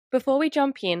Before we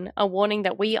jump in, a warning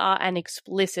that we are an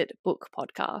explicit book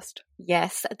podcast.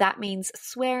 Yes, that means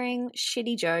swearing,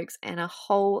 shitty jokes, and a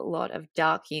whole lot of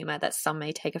dark humour that some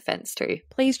may take offence to.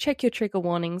 Please check your trigger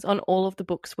warnings on all of the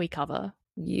books we cover.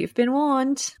 You've been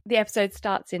warned. The episode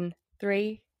starts in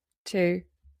 3, 2,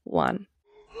 1.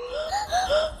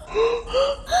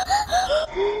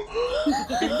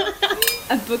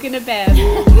 A book and a bev.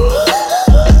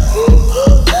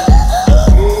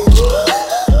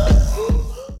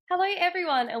 Hello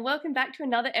everyone and welcome back to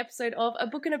another episode of A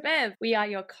Book and a Bev. We are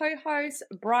your co-hosts,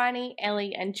 Briony,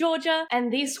 Ellie and Georgia,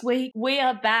 and this week we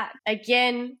are back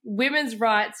again, women's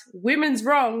rights, women's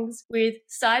wrongs, with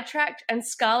Sidetracked and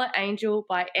Scarlet Angel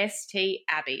by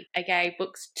S.T.Abby, aka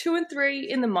books 2 and 3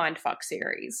 in the Mindfuck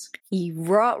series.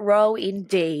 Rot roll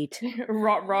indeed.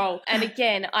 Rot roll. And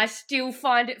again, I still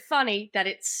find it funny that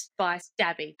it's by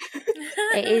Stabby.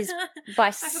 It is by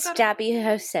Stabby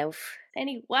herself.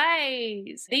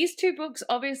 Anyways, these two books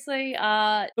obviously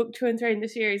are book 2 and 3 in the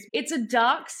series. It's a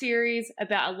dark series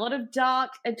about a lot of dark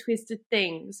and twisted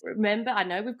things. Remember, I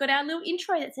know we've got our little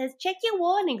intro that says check your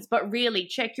warnings, but really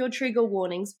check your trigger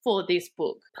warnings for this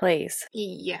book. Please.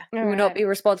 Yeah. We will not be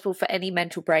responsible for any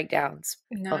mental breakdowns.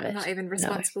 No, I'm not even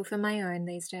responsible for my own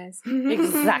these days.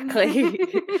 Exactly.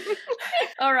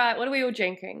 All right, what are we all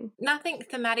drinking? Nothing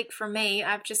thematic from me.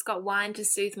 I've just got wine to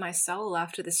soothe my soul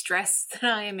after the stress that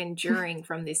I am enduring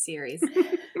from this series.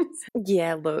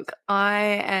 Yeah, look,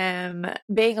 I am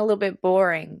being a little bit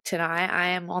boring tonight. I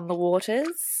am on the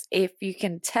waters. If you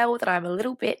can tell that I'm a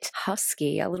little bit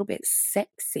husky, a little bit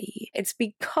sexy, it's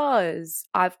because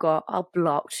I've got a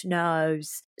blocked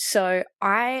nose. So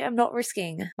I am not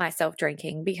risking myself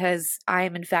drinking because I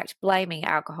am in fact blaming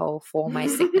alcohol for my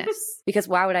sickness. Because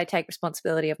why would I take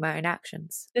responsibility of my own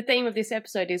actions? The theme of this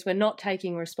episode is we're not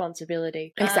taking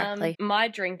responsibility. Exactly. My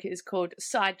drink is called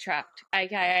Sidetracked,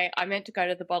 aka I meant to go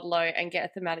to the bottle-o and get a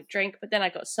thematic drink, but then I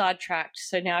got sidetracked,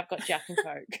 so now I've got Jack and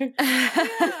Coke.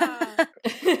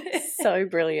 So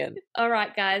brilliant. All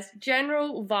right, guys,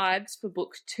 general vibes for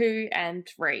books 2 and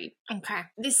 3. Okay.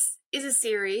 This is a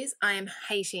series I am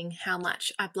hating how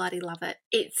much I bloody love it.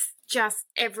 It's just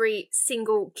every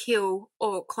single kill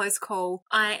or close call,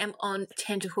 I am on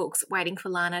tenterhooks waiting for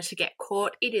Lana to get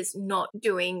caught. It is not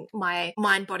doing my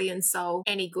mind, body and soul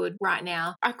any good right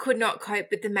now. I could not cope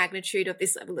with the magnitude of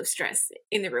this level of stress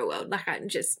in the real world. Like I'm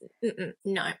just,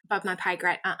 no, above my pay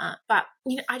grade, But,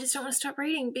 you know, I just don't want to stop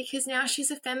reading because now she's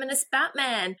a feminist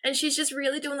Batman and she's just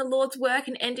really doing the Lord's work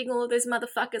and ending all of those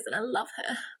motherfuckers and I love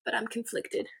her, but I'm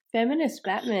conflicted. Feminist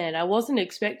Batman. I wasn't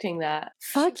expecting that.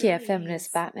 Fuck yeah,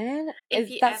 feminist Batman. If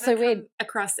you That's ever so weird. come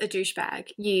across a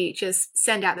douchebag, you just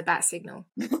send out the bat signal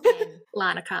and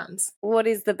Lana comes. What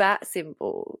is the bat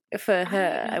symbol for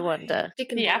her, I wonder?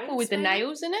 Dick and The balls, apple with the maybe?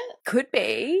 nails in it? Could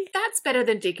be. That's better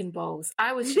than dick and balls.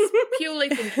 I was just purely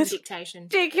thinking dictation.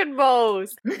 Dick and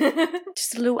balls.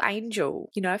 Just a little angel.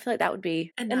 You know, I feel like that would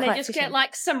be. And they quite just fitting. get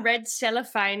like some red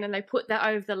cellophane and they put that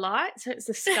over the light, so it's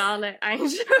a Scarlet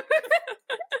Angel.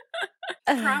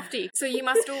 Crafty. So you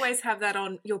must always have that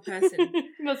on your person.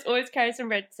 You must always carry some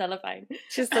red cellophane.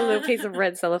 Just a little piece of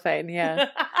red cellophane, yeah.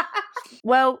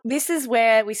 Well, this is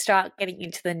where we start getting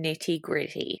into the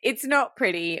nitty-gritty. It's not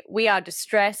pretty. We are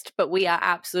distressed, but we are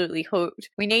absolutely hooked.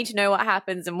 We need to know what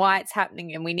happens and why it's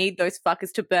happening, and we need those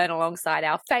fuckers to burn alongside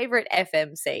our favourite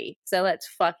FMC. So let's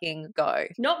fucking go.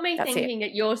 Not me That's thinking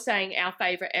that you're saying our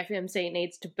favourite FMC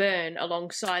needs to burn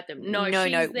alongside them. No, No,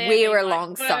 she's no, there we're being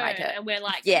alongside "Burn," her. and we're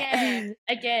like, Yeah. yeah.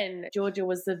 Again, Georgia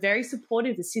was the very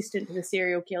supportive assistant to the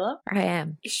serial killer. I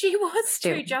am. She was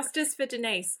Still. too. Justice for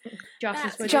Denise.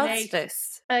 Justice for That's Denise.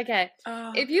 Justice. Okay.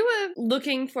 Oh. If you were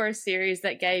looking for a series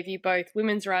that gave you both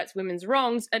women's rights, women's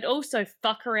wrongs, and also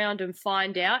fuck around and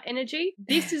find out energy,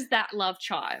 this is that love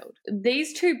child.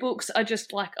 These two books are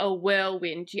just like a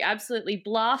whirlwind. You absolutely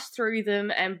blast through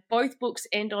them, and both books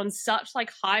end on such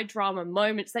like high drama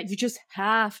moments that you just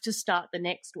have to start the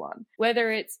next one.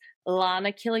 Whether it's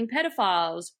Lana killing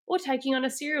pedophiles or taking on a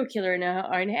serial killer in her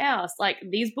own house. Like,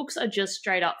 these books are just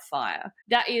straight up fire.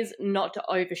 That is not to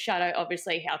overshadow,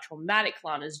 obviously, how traumatic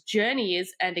Lana's journey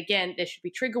is. And again, there should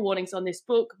be trigger warnings on this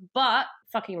book, but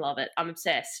fucking love it. I'm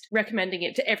obsessed. Recommending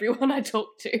it to everyone I talk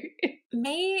to.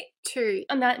 Me too.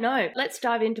 On that note, let's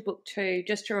dive into book 2.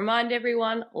 Just to remind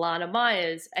everyone, Lana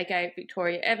Myers, aka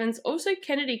Victoria Evans, also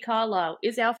Kennedy Carlisle,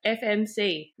 is our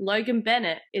FMC. Logan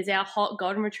Bennett is our hot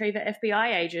golden retriever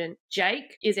FBI agent.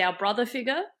 Jake is our brother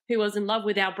figure who was in love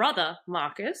with our brother,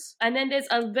 Marcus. And then there's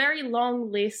a very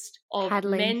long list of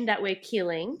Hadley. men that we're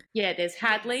killing. Yeah, there's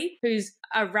Hadley, who's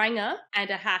a ranger and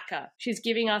a hacker. She's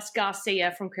giving us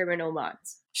Garcia from Criminal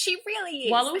Minds. She really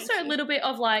is. While also thank a you. little bit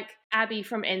of like Abby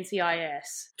from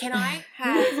NCIS. Can I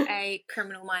have a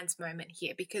Criminal Minds moment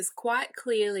here, because quite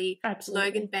clearly Absolutely.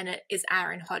 Logan Bennett is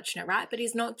Aaron Hodgner, right? But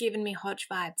he's not giving me Hodge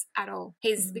vibes at all.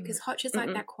 Because Hodge is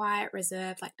like that quiet,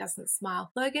 reserved, like doesn't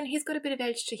smile. Logan, he's got a bit of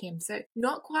edge to him, so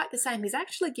not quite the same. He's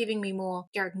actually giving me more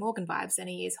Derek Morgan vibes than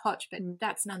he is Hodge, but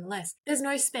that's nonetheless. There's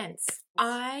no Spence.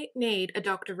 I need a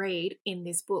Dr. Reed in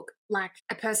this book. Like,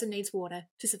 a person needs water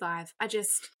to survive.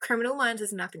 Criminal Minds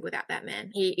is nothing without that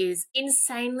man. He is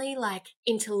insanely, like,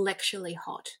 intellectually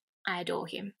hot. I adore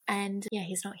him. And yeah,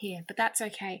 he's not here, but that's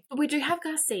okay. But we do have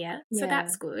Garcia, so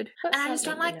that's good. That's and I just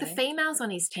don't something, like the females on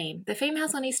his team. The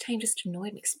females on his team just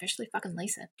annoyed me, especially fucking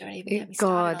Lisa. Don't even get me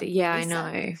started God, on yeah, Lisa.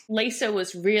 I know. Lisa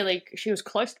was she was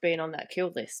close to being on that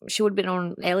kill list. She would have been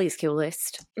on Ellie's kill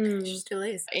list. She still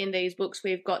is. In these books,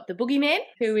 we've got the Boogeyman,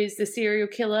 who is the serial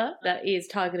killer that is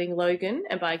targeting Logan,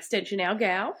 and by extension, our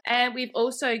gal. And we've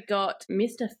also got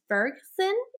Mr.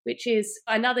 Ferguson, which is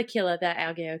another killer that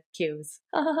our gal kills.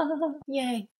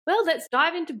 Yay. Well, let's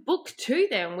dive into book 2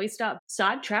 then. We start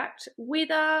Sidetracked with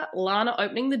Lana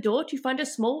opening the door to find a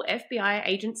small FBI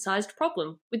agent-sized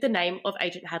problem with the name of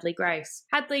Agent Hadley Grace.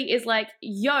 Hadley is like,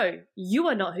 yo, you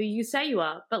are not who you say you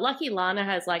are. But lucky Lana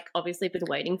has obviously been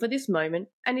waiting for this moment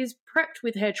and is prepped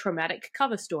with her traumatic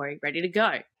cover story ready to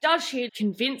go. Does she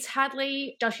convince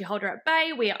Hadley? Does she hold her at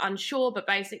bay? We are unsure, but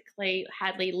basically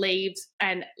Hadley leaves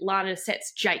and Lana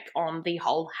sets Jake on the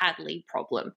whole Hadley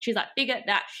problem. She's like, figure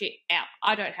that shit out.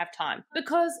 I don't have time.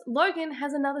 Because Logan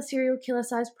has another serial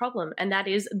killer-sized problem, and that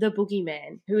is the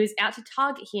Boogeyman, who is out to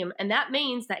target him, and that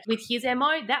means that with his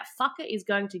MO, that fucker is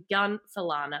going to gun for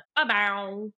Lana.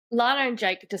 Ba-bow! Lana and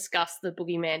Jake discuss the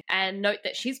Boogeyman and note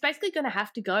that she's basically going to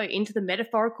have to go into the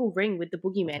metaphorical ring with the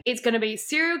Boogeyman. It's going to be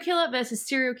serial killer versus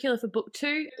serial killer for book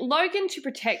 2. Logan, to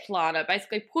protect Lana,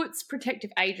 basically puts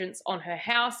protective agents on her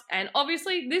house, and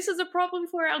obviously this is a problem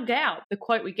for our gal. The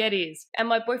quote we get is, and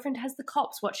my boyfriend has the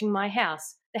cops watching my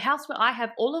house. The house where I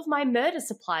have all of my murder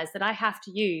supplies that I have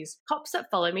to use. Cops that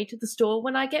follow me to the store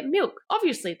when I get milk.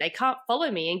 Obviously, they can't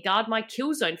follow me and guard my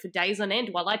kill zone for days on end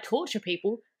while I torture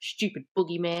people. Stupid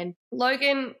Boogeyman.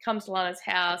 Logan comes to Lana's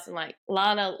house and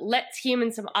Lana lets him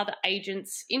and some other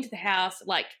agents into the house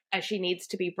as she needs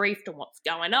to be briefed on what's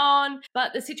going on.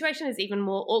 But the situation is even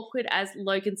more awkward as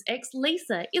Logan's ex,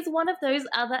 Lisa, is one of those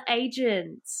other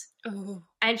agents. Oh.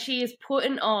 And she is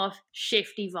putting off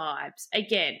shifty vibes.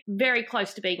 Again, very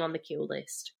close to being on the kill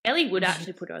list. Ellie would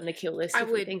actually put her on the kill list if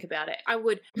you think about it. I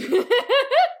would.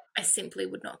 I simply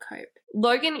would not cope.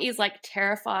 Logan is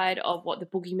terrified of what the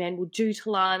Boogeyman will do to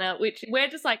Lana, which we're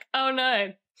just oh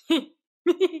no.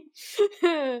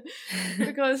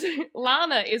 Because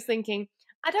Lana is thinking,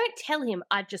 I don't tell him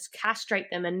I'd just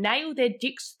castrate them and nail their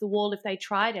dicks to the wall if they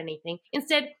tried anything.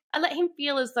 Instead, I let him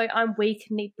feel as though I'm weak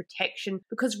and need protection,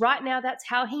 because right now that's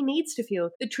how he needs to feel.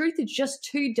 The truth is just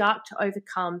too dark to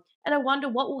overcome, and I wonder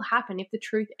what will happen if the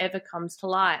truth ever comes to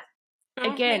light.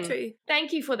 Again,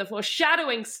 thank you for the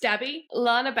foreshadowing, S.T.Abby.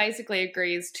 Lana basically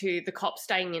agrees to the cops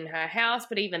staying in her house,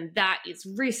 but even that is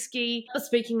risky. But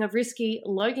speaking of risky,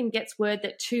 Logan gets word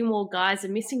that 2 more guys are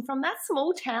missing from that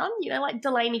small town,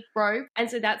 Delaney Grove. And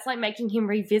so that's making him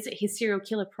revisit his serial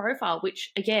killer profile,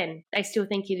 which, again, they still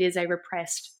think it is a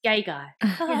repressed gay guy.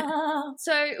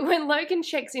 So when Logan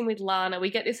checks in with Lana,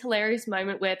 we get this hilarious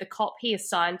moment where the cop he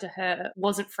assigned to her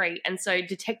wasn't free. And so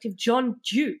Detective John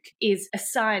Duke is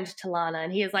assigned to Lana.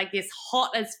 And he is this hot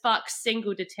as fuck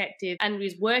single detective and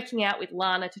he's working out with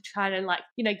Lana to try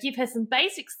to give her some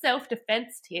basic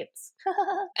self-defense tips.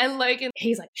 And Logan,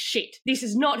 he's like, shit, this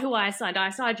is not who I assigned. I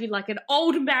assigned you an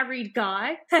old married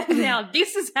guy. And now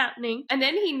this is happening. And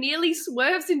then he nearly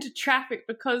swerves into traffic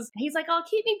because he's like, oh,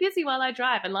 keep me busy while I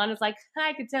drive. And Lana's like,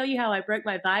 I could tell you how I broke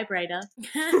my vibrator.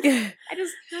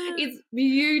 It's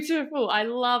beautiful. I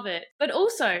love it. But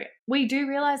also, we do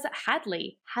realize that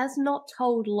Hadley has not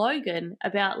told Logan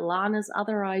about Lana's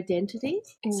other identity.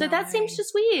 So that seems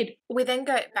just weird. We then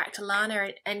go back to Lana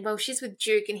and she's with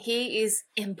Duke and he is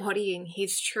embodying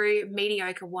his true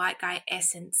mediocre white guy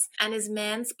essence and is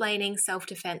mansplaining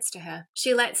self-defense to her.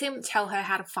 She lets him tell her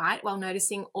how to fight while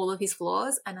noticing all of his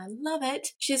flaws, and I love it.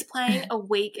 She's playing a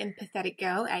weak and pathetic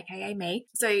girl, aka me,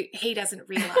 so he doesn't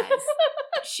realize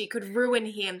she could ruin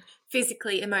him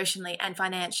physically, emotionally, and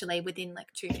financially within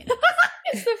 2 minutes.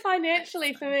 It's the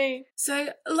financially for me. So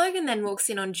Logan then walks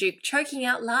in on Duke, choking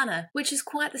out Lana, which is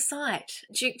quite the sight.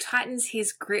 Duke tightens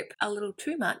his grip a little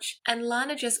too much, and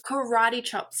Lana just karate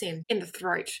chops him in the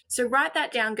throat. So write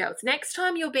that down, girls. Next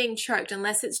time you're being choked,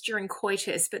 unless it's during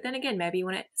coitus, but then again, maybe you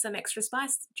want some extra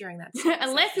spice during that.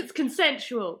 Unless it's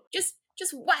consensual. Just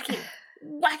whack him.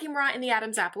 whack him right in the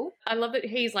Adam's apple. I love that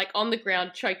he's like on the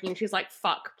ground choking. She's like,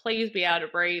 fuck, please be able to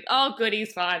breathe. Oh, good,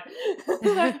 he's fine.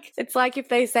 Like, it's like if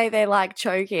they say they like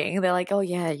choking, they're like, oh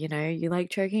yeah, you know, you like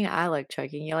choking, I like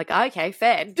choking. You're like, okay,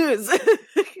 fair.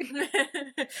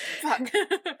 Fuck.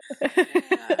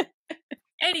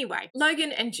 Anyway,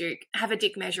 Logan and Duke have a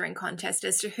dick measuring contest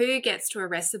as to who gets to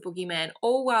arrest the boogeyman,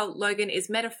 all while Logan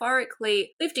is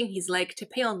metaphorically lifting his leg to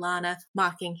pee on Lana,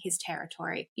 marking his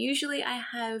territory. Usually I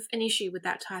have an issue with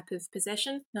that type of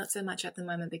possession, not so much at the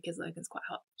moment because Logan's quite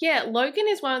hot. yeah, Logan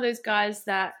is one of those guys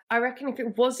that I reckon if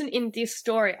it wasn't in this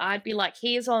story, I'd be like,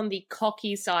 he is on the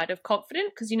cocky side of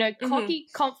confident because, you know, cocky,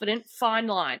 confident, fine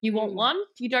line. You want one,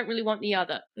 you don't really want the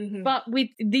other. But with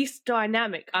this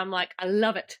dynamic, I'm like, I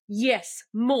love it. Yes,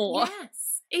 more.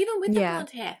 Yes. Even with the blonde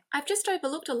hair. I've just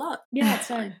overlooked a lot. Yeah,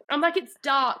 same. I'm like, it's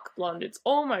dark blonde. It's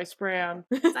almost brown.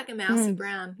 It's like a mousy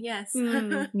brown. Yes.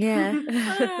 Yeah.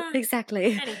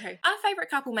 Exactly. Anywho, our favourite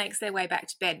couple makes their way back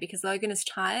to bed because Logan is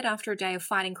tired after a day of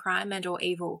fighting crime and or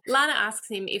evil. Lana asks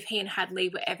him if he and Hadley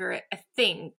were ever a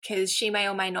thing because she may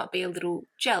or may not be a little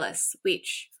jealous,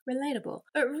 which... relatable.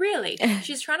 But really,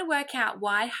 she's trying to work out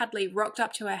why Hadley rocked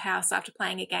up to her house after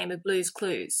playing a game of Blue's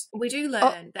Clues. We do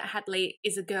learn that Hadley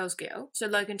is a girl's girl, so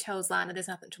Logan tells Lana there's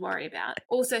nothing to worry about.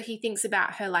 Also, he thinks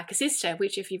about her like a sister,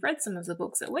 which if you've read some of the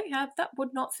books that we have, that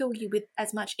would not fill you with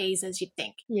as much ease as you'd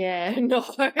think. Yeah, no.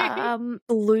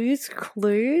 Blue's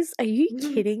Clues? Are you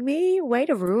kidding me? Way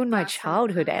to ruin my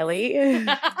childhood, Ellie.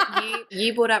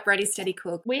 You brought up Ready, Steady,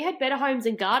 Cook. We had Better Homes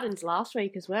and Gardens last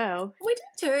week as well. We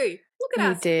did too. Look at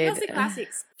We us. did. Aussie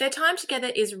classics. Their time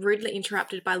together is rudely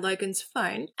interrupted by Logan's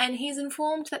phone, and he's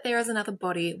informed that there is another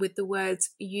body with the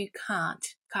words "you can't"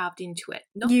 carved into it.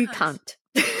 Not you cunt.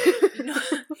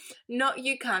 cunt. Not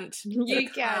you cunt. You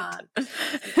can't. You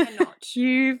cannot.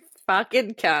 You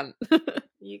fucking cunt.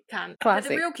 You can't. Classic. But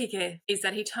the real kicker is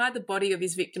that he tied the body of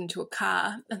his victim to a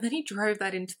car and then he drove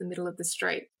that into the middle of the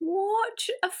street. What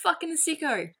a fucking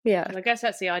sicko. Yeah. I guess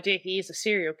that's the idea. He is a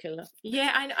serial killer.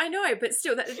 Yeah, I know, but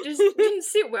still, that just didn't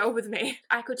sit well with me.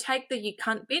 I could take the you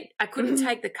cunt bit. I couldn't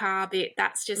take the car bit.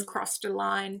 That's just crossed a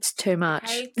line. It's too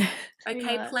much.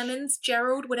 Okay, much. Plemons,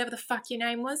 Gerald, whatever the fuck your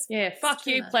name was. Yeah, fuck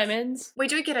you, Clemens. We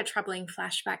do get a troubling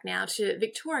flashback now to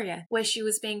Victoria, where she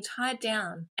was being tied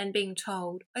down and being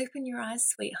told, open your eyes,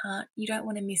 sweetheart, you don't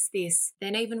want to miss this.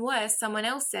 Then even worse, someone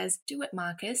else says, do it,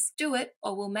 Marcus, do it,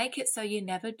 or we'll make it so you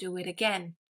never do it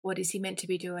again. What is he meant to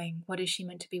be doing? What is she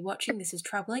meant to be watching? This is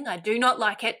troubling. I do not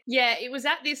like it. Yeah, it was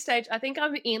at this stage. I think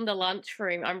I'm in the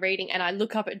lunchroom. I'm reading and I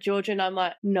look up at Georgia and I'm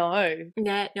like, no.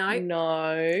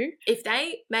 No. If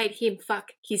they made him fuck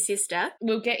his sister...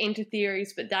 We'll get into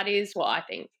theories, but that is what I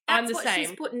think. I'm the That's same. what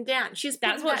she's putting down.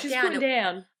 That's what she's putting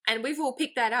down. And we've all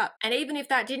picked that up. And even if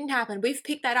that didn't happen, we've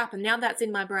picked that up and now that's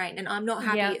in my brain. And I'm not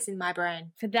happy it's in my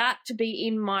brain. For that to be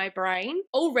in my brain,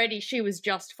 already she was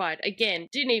justified. Again,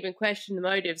 didn't even question the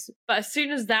motives. But as soon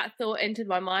as that thought entered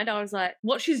my mind, I was like,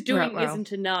 what she's doing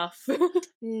isn't enough.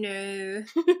 No.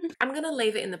 I'm going to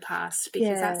leave it in the past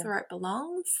because that's where it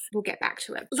belongs. We'll get back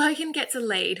to it. Logan gets a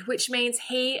lead, which means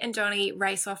he and Johnny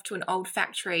race off to an old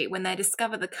factory when they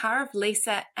discover the car of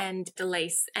Lisa and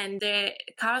Delise, and their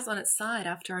car's on its side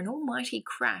after an almighty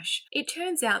crash. It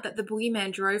turns out that the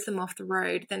boogeyman drove them off the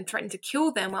road, then threatened to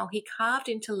kill them while he carved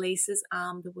into Lisa's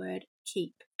arm the word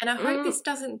keep. And I hope this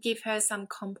doesn't give her some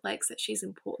complex that she's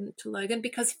important to Logan,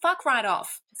 because fuck right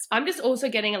off. I'm just also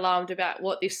getting alarmed about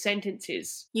what this sentence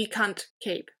is. You can't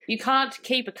keep. You can't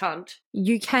keep a cunt.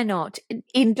 You cannot.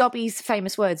 In Dobby's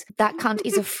famous words, that cunt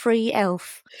is a free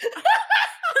elf.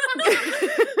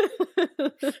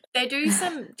 They do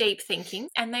some deep thinking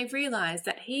and they realise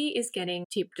that he is getting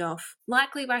tipped off,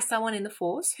 likely by someone in the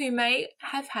force who may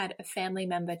have had a family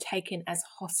member taken as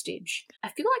hostage. I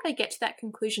feel like they get to that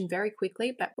conclusion very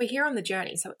quickly, but we're here on the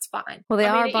journey, so it's fine. Well, they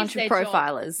are a bunch of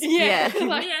profilers. Yeah.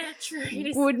 Yeah, true.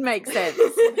 It Would make sense.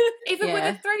 Even with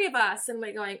the three of us and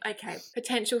we're going, okay,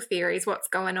 potential theories, what's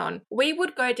going on? We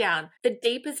would go down the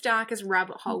deepest, darkest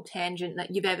rabbit hole tangent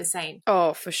that you've ever seen.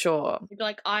 Oh, for sure. You'd be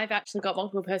like, I've actually got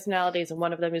multiple personalities and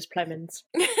one of them is Plemons.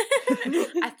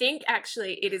 I think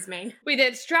actually it is me. We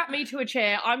then strap me to a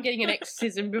chair. I'm getting an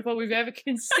exorcism before we've ever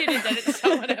considered that it's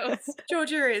someone else.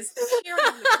 Georgia is cheering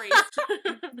on the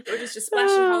priest. Or just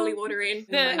splashing holy water in.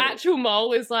 The actual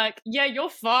mole is like, yeah, you're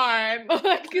fine.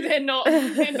 Like they're not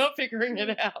figuring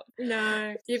it out.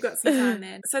 No, you've got some time,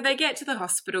 man. So they get to the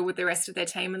hospital with the rest of their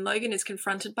team and Logan is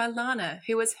confronted by Lana,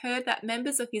 who has heard that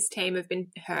members of his team have been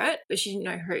hurt, but she didn't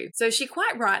know who. So she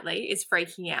quite rightly is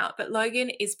freaking out, but Logan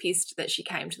is pissed that she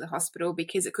came to the hospital hospital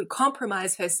because it could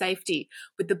compromise her safety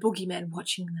with the boogeyman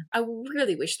watching them. I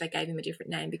really wish they gave him a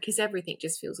different name because everything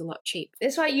just feels a lot cheap.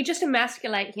 That's why you just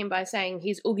emasculate him by saying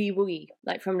he's Oogie Woogie,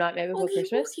 like from Nightmare Before Oogie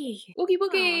Christmas. Woogie. Oogie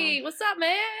Woogie, what's up,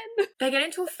 man? They get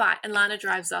into a fight and Lana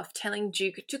drives off, telling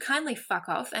Duke to kindly fuck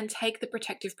off and take the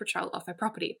protective patrol off her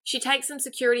property. She takes some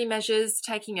security measures,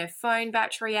 taking her phone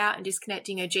battery out and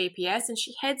disconnecting her GPS, and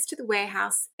she heads to the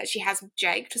warehouse that she has with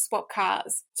Jake to swap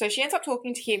cars. So she ends up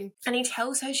talking to him and he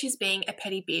tells her she's being a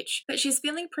petty bitch, but she's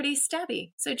feeling pretty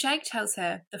stabby. So Jake tells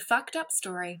her the fucked up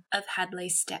story of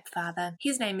Hadley's stepfather.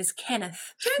 His name is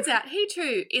Kenneth. Turns out he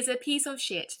too is a piece of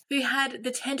shit who had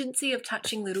the tendency of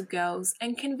touching little girls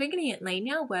and conveniently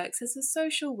now works as a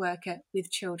social worker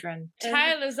with children.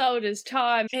 Tale as old as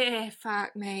time. Yeah,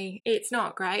 fuck me. It's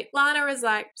not great. Lana is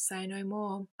like, say no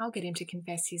more. I'll get him to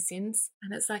confess his sins.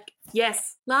 And it's like,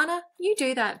 yes, Lana, you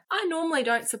do that. I normally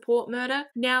don't support murder.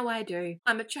 Now I do.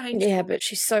 I'm a changed Yeah, woman. but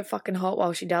she's so fucking hot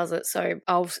while she does it, so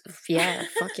fuck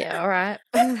yeah, all right.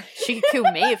 She can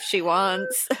kill me if she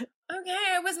wants. Okay,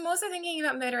 I was more so thinking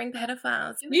about murdering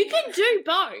pedophiles. You can do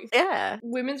both. Yeah.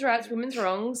 Women's rights, women's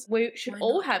wrongs. We should Why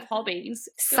all not? have hobbies.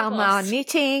 Some are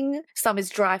knitting, some is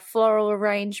dry floral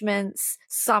arrangements,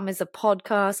 some is a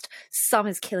podcast, some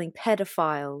is killing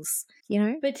pedophiles, you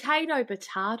know? Potato,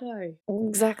 potato.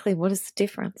 Exactly, what is the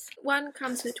difference? One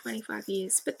comes with 25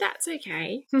 years, but that's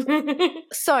okay.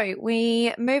 So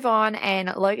we move on,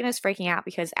 and Logan is freaking out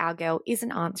because our girl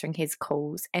isn't answering his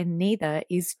calls, and neither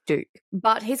is Duke.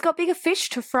 But he's got bigger fish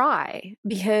to fry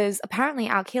because apparently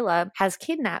our killer has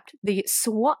kidnapped the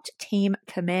SWAT team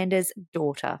commander's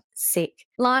daughter. Sick.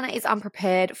 Lana is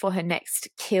unprepared for her next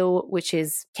kill, which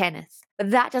is Kenneth.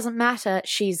 But that doesn't matter.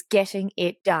 She's getting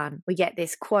it done. We get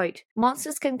this quote.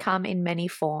 Monsters can come in many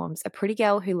forms. A pretty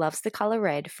girl who loves the color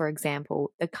red, for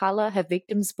example, the color her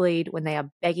victims bleed when they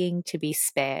are begging to be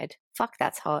spared. Fuck,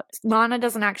 that's hot. Lana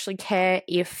doesn't actually care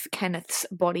if Kenneth's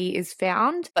body is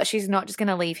found, but she's not just going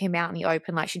to leave him out in the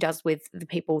open like she does with the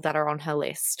people that are on her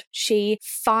list. She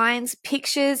finds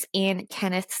pictures in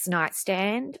Kenneth's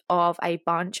nightstand of a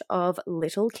bunch of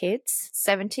little kids,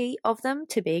 70 of them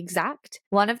to be exact.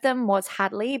 One of them was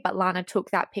Hadley, but Lana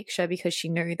took that picture because she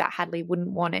knew that Hadley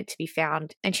wouldn't want it to be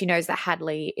found. And she knows that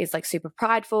Hadley is like super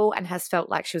prideful and has felt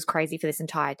like she was crazy for this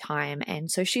entire time. And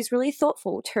so she's really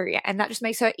thoughtful too. And that just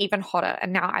makes her even hotter,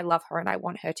 and now I love her and I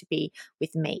want her to be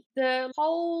with me. The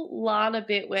whole Lana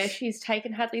bit where she's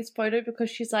taken Hadley's photo because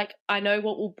she's like, I know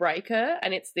what will break her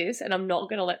and it's this, and I'm not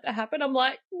going to let that happen. I'm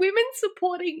like, women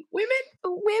supporting women?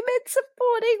 Women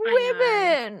supporting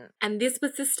women. And this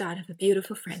was the start of a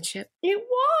beautiful friendship. It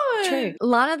was. True.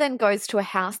 Lana then goes to a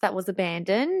house that was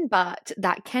abandoned, but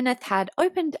that Kenneth had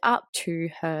opened up to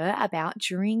her about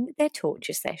during their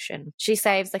torture session. She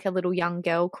saves like a little young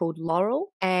girl called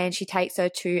Laurel, and she takes her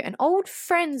to an old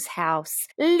friend's house,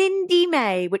 Lindy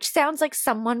May, which sounds like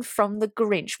someone from The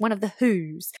Grinch, one of the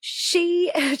Who's.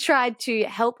 She tried to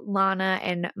help Lana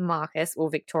and Marcus, or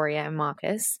Victoria and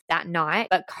Marcus, that night,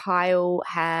 but Kyle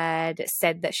had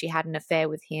said that she had an affair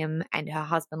with him and her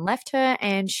husband left her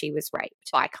and she was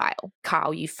raped by Kyle.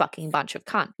 Kyle, you fucking bunch of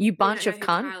cunt. You bunch of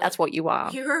cunt, that's what you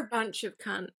are. You're a bunch of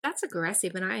cunt. That's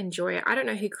aggressive and I enjoy it. I don't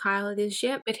know who Kyle is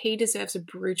yet, but he deserves a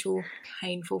brutal,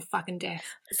 painful fucking death.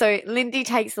 So Lindy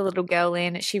takes the little girl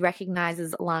in. She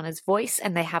recognizes Lana's voice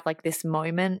and they have like this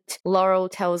moment. Laurel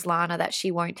tells Lana that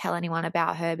she won't tell anyone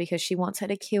about her because she wants her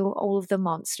to kill all of the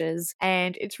monsters.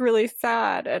 And it's really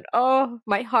sad and oh,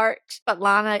 my heart. But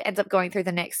Lana ends up going through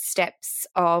the next steps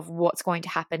of what's going to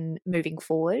happen moving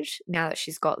forward now that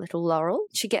she's got little Laurel.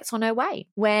 She gets on her way.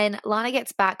 When Lana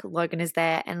gets back, Logan is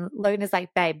there and Logan is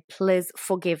like, babe, please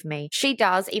forgive me. She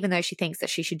does, even though she thinks that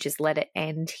she should just let it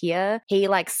end here. He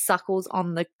like suckles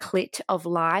on the clit of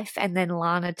life and then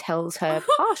Lana tells her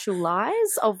partial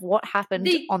lies of what happened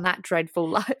on that dreadful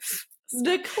life.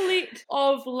 The clit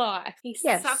of life. He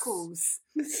Yes. suckles.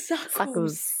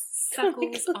 Suckles.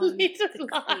 Suckles on the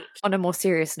clit. On a more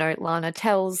serious note, Lana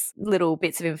tells little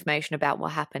bits of information about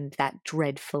what happened that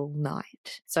dreadful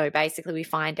night. So basically we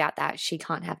find out that she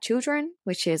can't have children,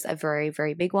 which is a very,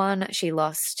 very big one. She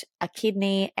lost a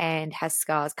kidney and has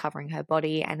scars covering her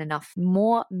body and enough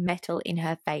more metal in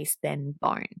her face than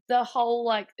bone. The whole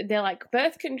like, they're like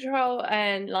birth control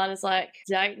and Lana's like,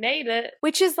 don't need it.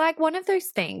 Which is like one of those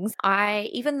things.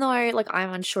 Even though like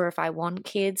I'm unsure if I want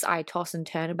kids, I toss and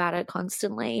turn about it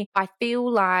constantly. I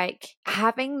feel like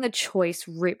having the choice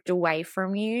ripped away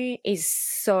from you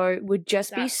would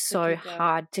just be That's so the kicker.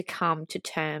 hard to come to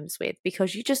terms with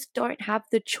because you just don't have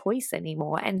the choice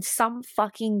anymore. And some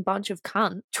fucking bunch of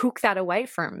cunt took took that away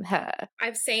from her.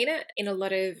 I've seen it in a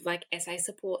lot of like essay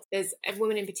support. There's a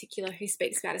woman in particular who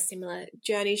speaks about a similar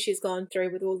journey she's gone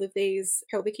through with all of these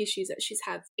pelvic issues that she's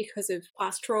had because of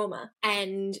past trauma.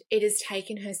 And it has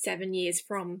taken her 7 years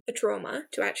from the trauma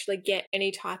to actually get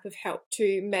any type of help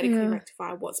to medically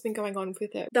rectify what's been going on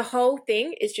with her. The whole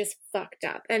thing is just fucked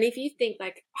up. And if you think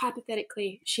like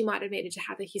hypothetically she might have needed to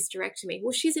have a hysterectomy,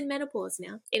 well, she's in menopause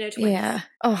now in her 20s. Yeah.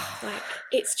 Oh. Like,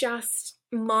 it's just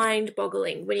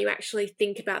mind-boggling when you actually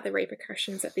think about the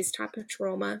repercussions that this type of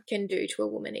trauma can do to a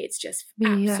woman. It's just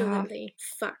absolutely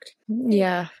fucked.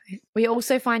 Yeah. We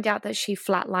also find out that she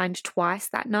flatlined twice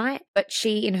that night, but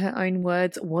she, in her own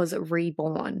words, was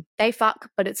reborn. They fuck,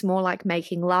 but it's more like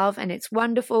making love, and it's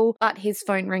wonderful, but his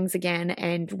phone rings again,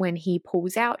 and when he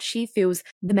pulls out, she feels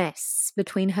the mess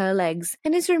between her legs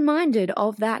and is reminded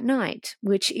of that night,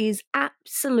 which is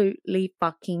absolutely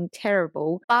fucking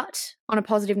terrible. But on a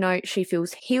positive note, she feels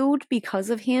healed because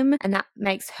of him, and that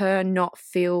makes her not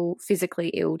feel physically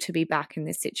ill to be back in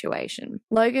this situation.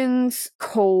 Logan's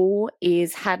call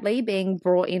is Hadley being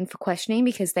brought in for questioning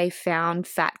because they found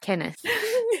Fat Kenneth.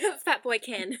 Fat boy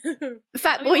Ken.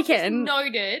 Fat boy Ken.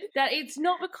 Noted that it's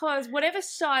not because whatever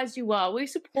size you are, we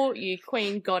support you,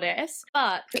 Queen Goddess,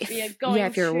 but we are going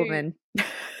if you're a woman.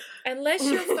 Unless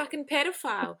you're a fucking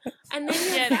pedophile. And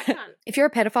then you're a fat cunt. If you're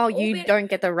a pedophile, you don't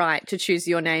get the right to choose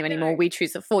your name anymore. We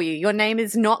choose it for you. Your name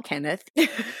is not Kenneth.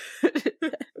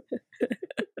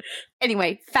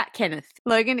 Anyway, Fat Kenneth.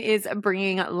 Logan is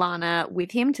bringing Lana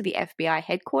with him to the FBI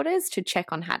headquarters to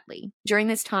check on Hadley. During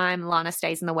this time, Lana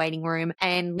stays in the waiting room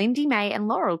and Lindy, May and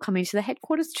Laurel come into the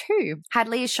headquarters too.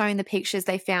 Hadley is showing the pictures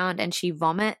they found and she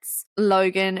vomits.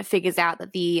 Logan figures out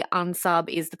that the unsub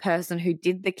is the person who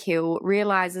did the kill,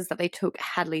 realizes that they took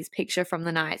Hadley's picture from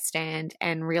the nightstand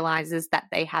and realizes that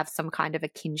they have some kind of a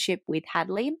kinship with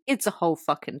Hadley. It's a whole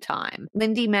fucking time.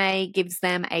 Lindy May gives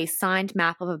them a signed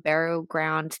map of a burial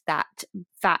ground that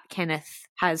Fat Kenneth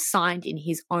has signed in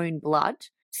his own blood.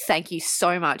 Thank you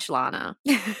so much, Lana.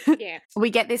 Yeah. We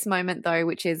get this moment though,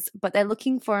 which is, but they're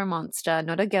looking for a monster,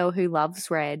 not a girl who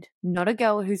loves red, not a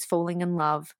girl who's falling in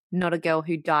love, not a girl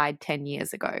who died 10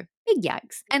 years ago. Big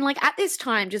yikes. And like at this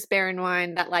time, just bear in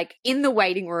mind that like in the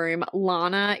waiting room,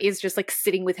 Lana is just like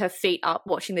sitting with her feet up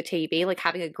watching the TV, like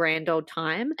having a grand old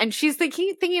time. And she's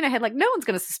thinking in her head, like, no one's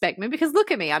going to suspect me because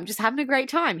look at me. I'm just having a great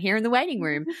time here in the waiting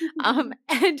room.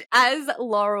 And as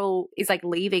Laurel is like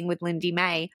leaving with Lindy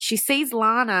May, she sees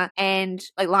Lana and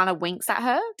like Lana winks at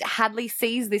her. Hadley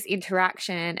sees this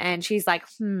interaction and she's like,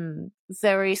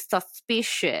 very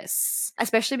suspicious,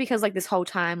 especially because like this whole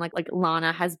time like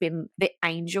Lana has been the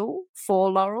angel for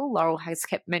Laurel. Laurel has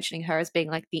kept mentioning her as being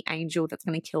like the angel that's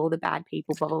going to kill the bad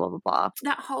people, blah blah blah blah blah.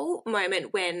 That whole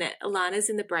moment when Lana's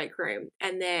in the break room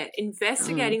and they're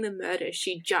investigating the murder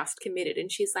she just committed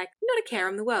and she's like, not a care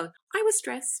in the world. I was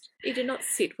stressed. It did not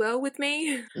sit well with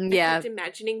me. Yeah. I kept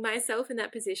imagining myself in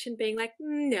that position being like,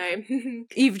 no.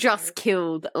 You've just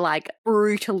killed, like,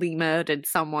 brutally murdered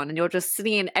someone and you're just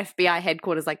sitting in FBI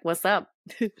headquarters like, what's up?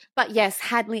 But yes,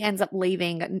 Hadley ends up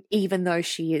leaving even though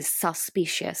she is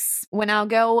suspicious. When our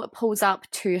girl pulls up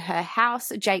to her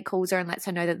house, Jake calls her and lets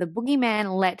her know that the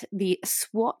boogeyman let the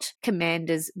SWAT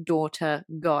commander's daughter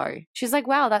go. She's like,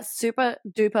 wow, that's super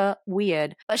duper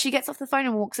weird. But she gets off the phone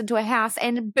and walks into her house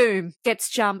and boom, gets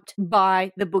jumped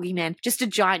by the boogeyman. Just a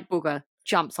giant booger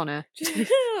jumps on her.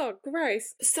 Oh,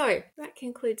 gross. So, that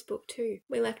concludes book 2.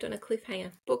 We left on a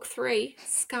cliffhanger. Book 3,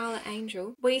 Scarlet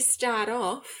Angel. We start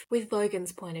off with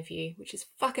Logan's point of view, which is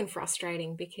fucking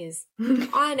frustrating because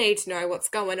I need to know what's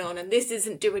going on and this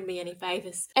isn't doing me any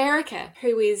favours. Erica,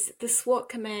 who is the SWAT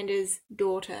commander's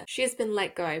daughter, she has been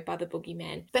let go by the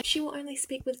boogeyman, but she will only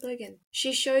speak with Logan.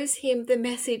 She shows him the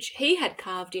message he had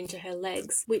carved into her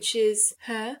legs, which is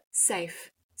her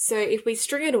safe. So if we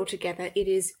string it all together, it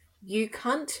is, you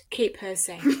cunt, keep her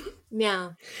safe.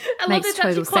 Now, I love Makes it's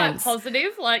actually total quite sense.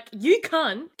 positive. Like, you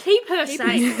can't keep her safe.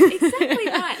 Exactly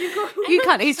right. You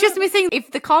can't. He's just missing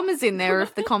if the comma's in there or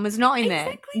if the comma's not in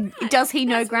there. Exactly right. Does he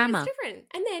know That's why grammar? it's different.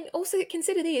 And then also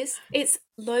consider this. It's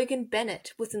Logan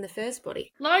Bennett was in the first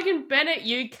body. Logan Bennett,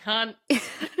 you can't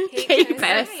Keep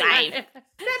her safe.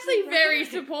 It's actually very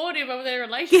supportive of their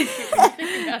relationship.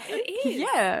 It is.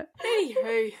 Yeah.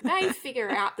 Anywho, they figure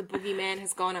out the boogeyman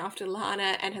has gone after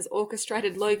Lana and has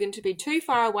orchestrated Logan to be too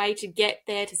far away to get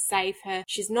there to save her.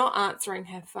 She's not answering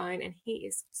her phone and he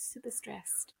is super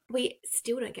stressed. We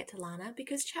still don't get to Lana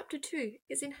because chapter 2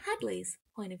 is in Hadley's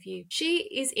point of view. She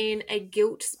is in a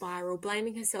guilt spiral,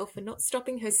 blaming herself for not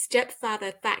stopping her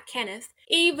stepfather, Fat Kenneth,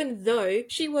 even though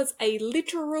she was a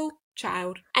literal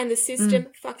child. And the system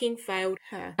fucking failed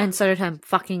her. And so did her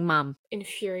fucking mum.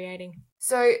 Infuriating.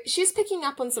 So she's picking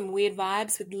up on some weird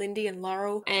vibes with Lindy and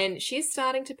Laurel, and she's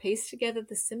starting to piece together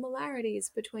the similarities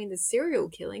between the serial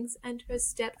killings and her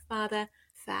stepfather,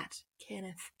 Fat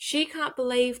Kenneth. She can't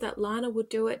believe that Lana would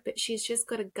do it, but she's just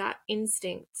got a gut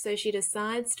instinct, so she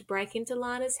decides to break into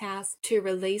Lana's house to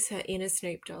release her inner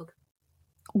Snoop Dogg.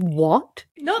 What?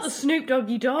 Not the Snoop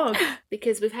Doggy dog.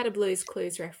 Because we've had a Blue's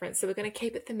Clues reference, so we're going to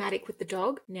keep it thematic with the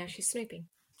dog. Now she's snooping.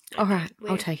 All right,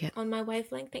 I'll take it. On my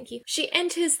wavelength, thank you. She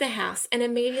enters the house and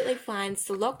immediately finds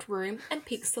the locked room and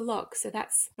picks the lock, so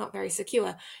that's not very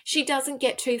secure. She doesn't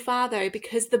get too far, though,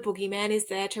 because the boogeyman is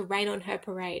there to rain on her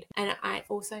parade. And I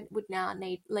also would now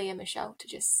need Leah Michelle to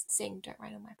just sing Don't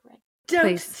Rain on My Parade. Don't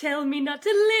Please. tell me not to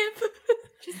live.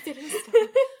 Just didn't stop.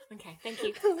 Okay, thank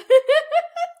you.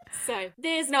 So,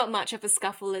 there's not much of a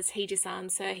scuffle as he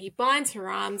disarms her. He binds her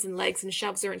arms and legs and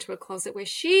shoves her into a closet where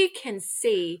she can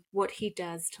see what he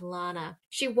does to Lana.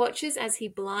 She watches as he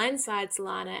blindsides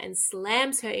Lana and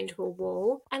slams her into a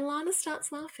wall, and Lana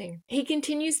starts laughing. He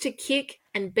continues to kick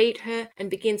and beat her and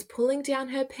begins pulling down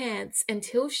her pants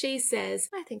until she says,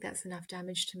 I think that's enough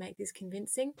damage to make this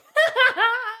convincing.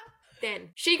 Then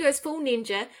she goes full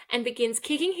ninja and begins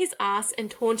kicking his ass and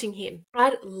taunting him.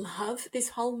 I'd love this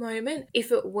whole moment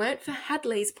if it weren't for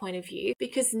Hadley's point of view,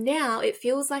 because now it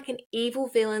feels like an evil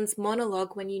villain's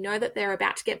monologue when you know that they're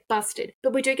about to get busted.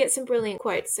 But we do get some brilliant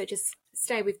quotes, so just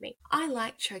stay with me. I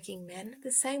like choking men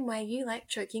the same way you like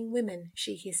choking women,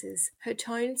 she hisses, her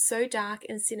tone so dark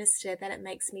and sinister that it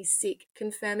makes me sick,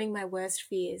 confirming my worst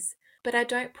fears. But I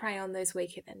don't prey on those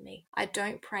weaker than me. I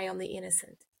don't prey on the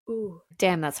innocent. Ooh.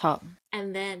 Damn, that's hot.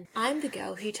 And then, I'm the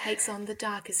girl who takes on the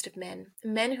darkest of men.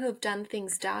 Men who have done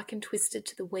things dark and twisted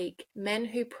to the weak. Men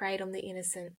who preyed on the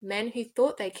innocent. Men who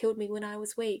thought they killed me when I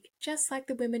was weak. Just like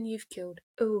the women you've killed.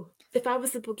 Ooh. If I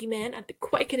was the boogeyman, I'd be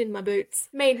quaking in my boots.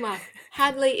 Meanwhile,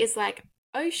 Hadley is like,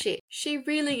 oh shit, she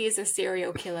really is a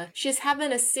serial killer. She's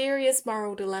having a serious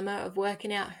moral dilemma of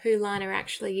working out who Lana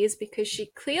actually is, because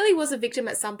she clearly was a victim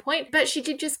at some point, but she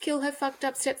did just kill her fucked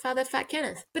up stepfather, Fat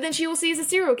Kenneth. But then she also is a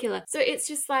serial killer. So it's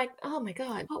just like, oh my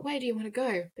god, what way do you want to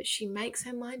go? But she makes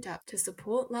her mind up to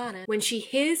support Lana when she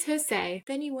hears her say,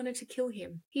 then you wanted to kill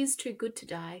him. He's too good to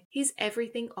die. He's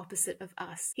everything opposite of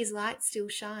us. His light still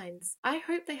shines. I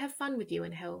hope they have fun with you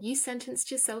in hell. You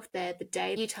sentenced yourself there the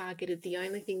day you targeted the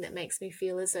only thing that makes me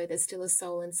feel as though there's still a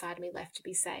soul inside me left to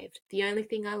be saved. The only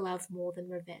thing I love more than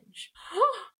revenge.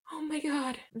 Oh my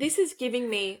god. This is giving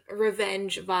me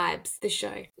revenge vibes, the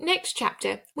show. Next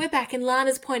chapter, we're back in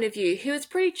Lana's point of view, who is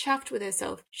pretty chuffed with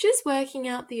herself. She's working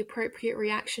out the appropriate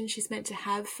reaction she's meant to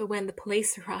have for when the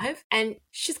police arrive, and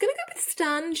she's gonna go with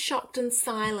stunned, shocked, and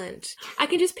silent. I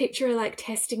can just picture her like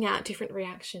testing out different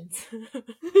reactions.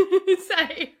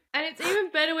 Same. And it's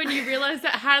even better when you realise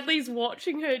that Hadley's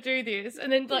watching her do this,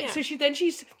 and then so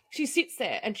she sits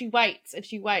there and she waits and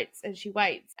she waits and she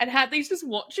waits, and Hadley's just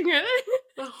watching her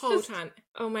the whole time.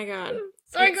 Oh my god.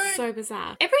 It's so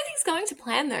bizarre. Everything's going to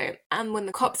plan though, when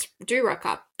the cops do rock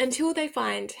up, until they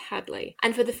find Hadley.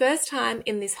 And for the first time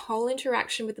in this whole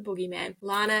interaction with the boogeyman,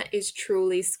 Lana is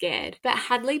truly scared. But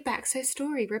Hadley backs her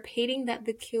story, repeating that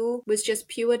the kill was just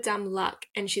pure dumb luck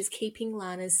and she's keeping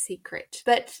Lana's secret.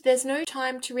 But there's no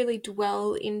time to really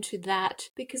dwell into that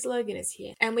because Logan is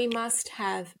here and we must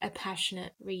have a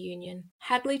passionate reunion.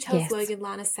 Hadley tells Logan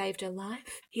Lana saved her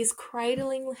life. He's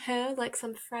cradling her like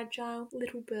some fragile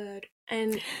little bird.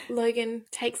 And Logan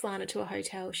takes Lana to a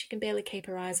hotel. She can barely keep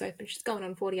her eyes open. She's going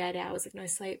on 48 hours of no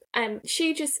sleep. And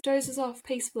she just dozes off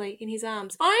peacefully in his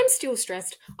arms. I'm still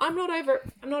stressed. I'm not over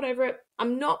it.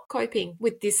 I'm not coping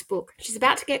with this book. She's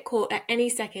about to get caught at any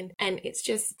second, and it's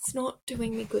not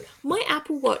doing me good. My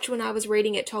Apple Watch, when I was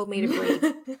reading it, told me to breathe.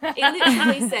 It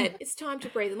literally said, it's time to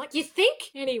breathe. I'm like, you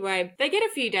think? Anyway, they get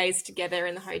a few days together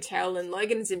in the hotel, and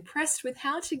Logan's impressed with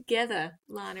how together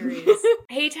Lana is.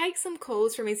 He takes some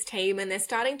calls from his team, and they're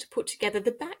starting to put together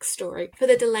the backstory for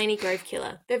the Delaney Grove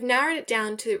killer. They've narrowed it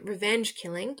down to revenge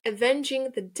killing, avenging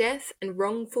the death and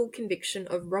wrongful conviction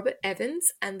of Robert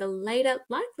Evans, and the later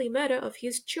likely murder of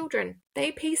his children.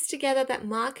 They pieced together that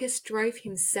Marcus drove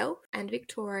himself and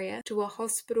Victoria to a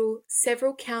hospital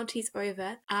several counties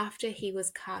over after he was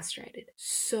castrated.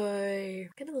 So I'm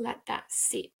going to let that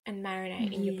sit and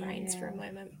marinate in your brains for a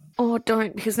moment. Oh,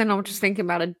 don't, because then I'm just thinking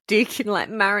about a dick in like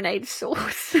marinade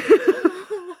sauce.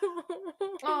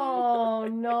 Oh,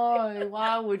 no.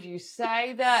 Why would you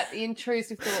say that? The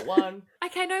intrusive thought one.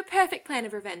 Okay, no perfect plan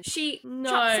of revenge. She No,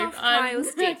 chops off Kyle's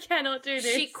I dick. cannot do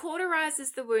this. She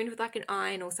cauterizes the wound with like an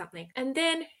iron or something. And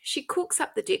then she cooks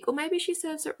up the dick, or maybe she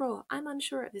serves it raw. I'm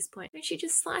unsure at this point. And she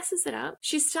just slices it up.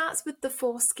 She starts with the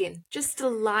foreskin. Just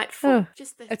delightful. Oh,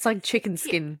 just the it's like chicken tip.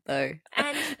 skin, though.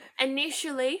 And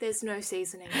initially, there's no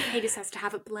seasoning. He just has to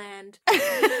have it bland.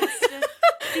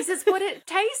 This is what it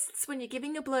tastes when you're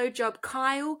giving a blowjob.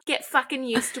 Kyle, get fucking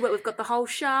used to it. We've got the whole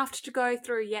shaft to go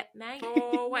through yet, mate.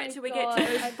 Oh, wait till we get to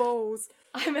those balls.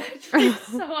 I'm actually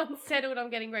so unsettled. I'm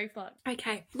getting reflux.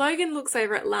 Okay. Logan looks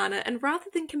over at Lana, and rather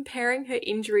than comparing her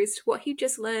injuries to what he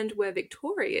just learned were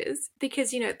Victoria's,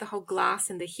 because, you know, the whole glass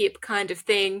in the hip kind of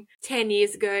thing, 10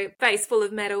 years ago, face full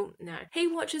of metal, no. He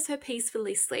watches her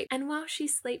peacefully sleep, and while she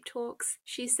sleep talks,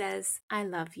 she says, I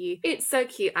love you. It's so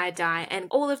cute, I die, and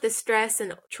all of the stress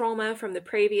and trauma from the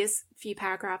previous few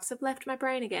paragraphs have left my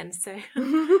brain again, so...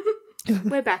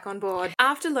 We're back on board.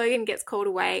 After Logan gets called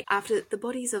away, after the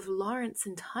bodies of Lawrence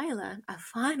and Tyler are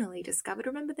finally discovered,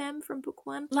 remember them from book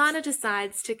 1? Lana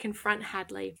decides to confront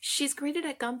Hadley. She's greeted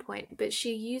at gunpoint, but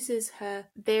she uses her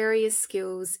various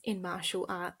skills in martial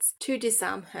arts to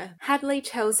disarm her. Hadley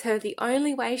tells her the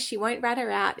only way she won't rat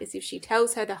her out is if she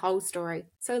tells her the whole story.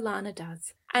 So Lana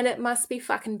does. And it must be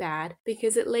fucking bad,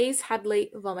 because it leaves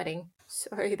Hadley vomiting.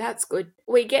 So that's good.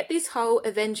 We get this whole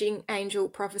avenging angel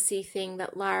prophecy thing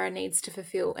that Lara needs to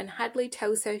fulfill, and Hadley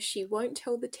tells her she won't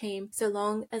tell the team so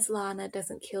long as Lana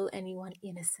doesn't kill anyone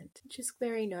innocent, which is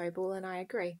very noble, and I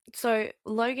agree. So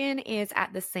Logan is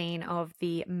at the scene of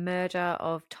the murder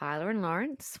of Tyler and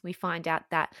Lawrence. We find out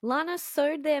that Lana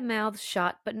sewed their mouths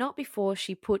shut, but not before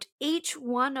she put each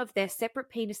one of their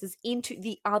separate penises into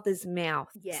the other's mouth.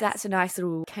 Yes. So that's a nice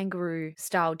little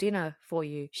kangaroo-style dinner for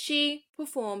you. She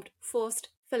performed forced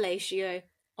fellatio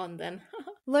on them.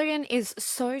 Logan is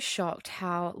so shocked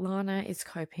how Lana is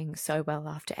coping so well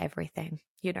after everything.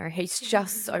 You know, he's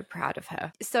just so proud of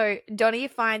her. So Donnie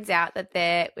finds out that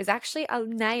there was actually a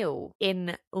nail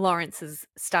in Lawrence's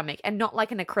stomach, and not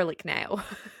like an acrylic nail,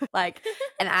 like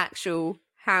an actual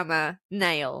hammer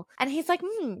nail. And he's like,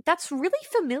 that's really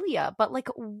familiar, but like,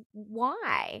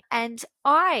 why? And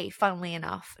I, funnily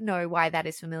enough, know why that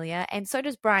is familiar, and so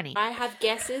does Briony. I have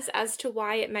guesses as to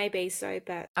why it may be so,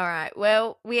 but... All right,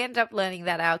 well, we end up learning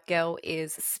that our girl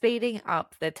is speeding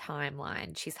up the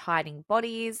timeline. She's hiding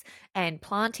bodies and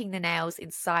planting the nails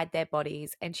inside their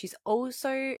bodies, and she's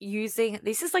also using,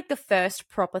 this is like the first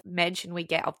proper mention we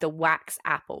get of the wax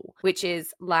apple, which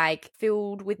is like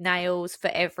filled with nails for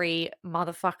every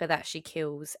motherfucker that she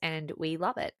kills, and we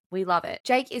love it. We love it.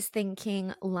 Jake is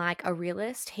thinking like a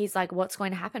realist. He's like, what's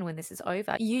going to happen when this is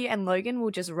over? You and Logan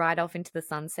will just ride off into the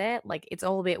sunset. Like, it's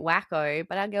all a bit wacko,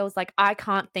 but our girl's like, I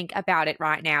can't think about it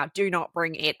right now. Do not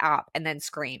bring it up. And then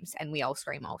screams, and we all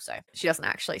scream also. She doesn't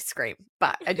actually scream,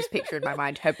 but I just picture in my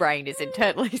mind her brain is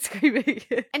internally screaming.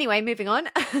 Anyway, moving on.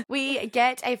 We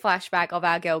get a flashback of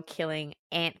our girl killing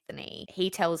Anthony. He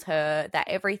tells her that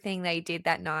everything they did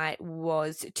that night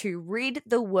was to rid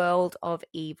the world of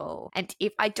evil. And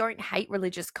if I don't hate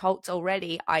religious cults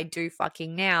already, I do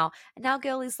fucking now. And our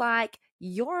girl is like,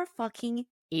 you're a fucking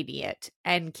idiot,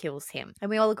 and kills him. And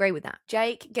we all agree with that.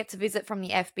 Jake gets a visit from the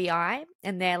FBI,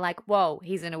 and they're like, whoa,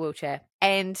 he's in a wheelchair.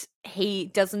 And he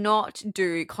does not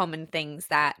do common things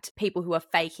that people who are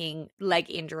faking leg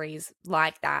injuries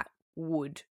like that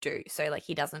would do. So like,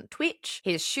 he doesn't twitch,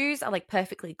 his shoes are like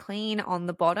perfectly clean on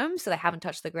the bottom so they haven't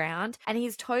touched the ground, and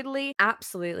he's totally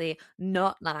absolutely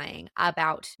not lying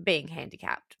about being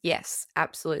handicapped. Yes,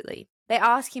 absolutely. They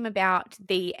ask him about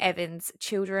the Evans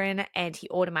children, and he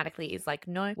automatically is like,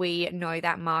 no. We know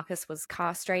that Marcus was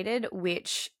castrated,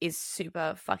 which is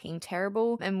super fucking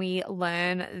terrible. And we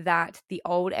learn that the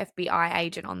old FBI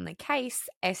agent on the case,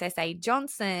 SSA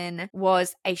Johnson,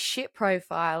 was a shit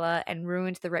profiler and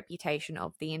ruined the reputation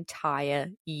of the entire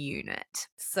unit.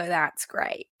 So that's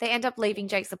great. They end up leaving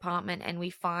Jake's apartment, and we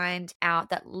find out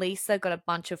that Lisa got a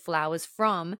bunch of flowers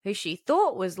from who she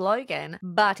thought was Logan,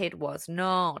 but it was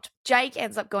not. Jake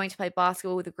ends up going to play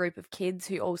basketball with a group of kids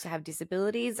who also have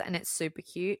disabilities, and it's super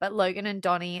cute. But Logan and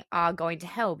Donnie are going to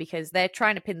hell because they're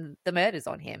trying to pin the murders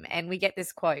on him. And we get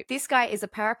this quote. This guy is a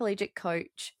paraplegic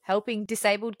coach helping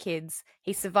disabled kids.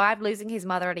 He survived losing his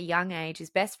mother at a young age, his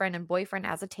best friend and boyfriend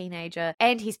as a teenager,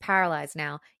 and he's paralyzed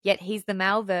now. Yet he's the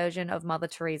male version of Mother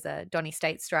Teresa, Donnie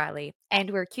states dryly.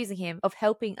 And we're accusing him of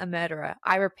helping a murderer.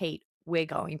 I repeat, we're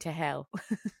going to hell.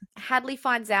 Hadley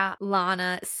finds out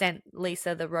Lana sent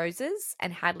Lisa the roses,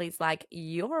 and Hadley's like,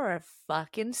 you're a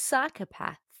fucking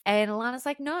psychopath. And Lana's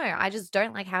like, no, I just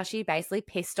don't like how she basically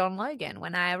pissed on Logan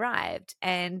when I arrived.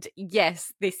 And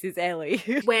yes, this is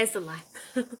Ellie. Where's the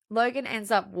line? Logan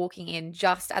ends up walking in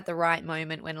just at the right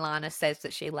moment when Lana says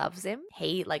that she loves him.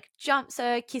 He jumps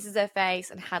her, kisses her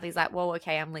face, and Hadley's like, well,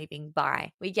 okay, I'm leaving,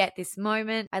 bye. We get this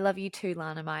moment. I love you too,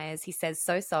 Lana Myers, he says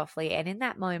so softly, and in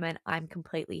that moment, I'm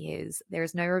completely his. There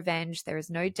is no revenge, there is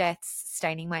no deaths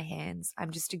staining my hands.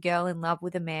 I'm just a girl in love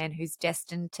with a man who's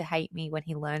destined to hate me when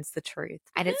he learns the truth.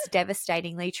 And it's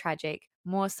devastatingly tragic,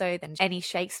 more so than any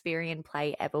Shakespearean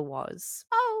play ever was.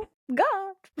 Oh,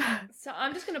 God. So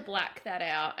I'm just going to black that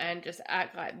out and just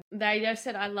act like they just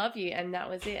said, I love you, and that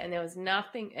was it, and there was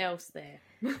nothing else there.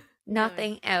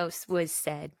 Nothing else was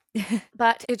said.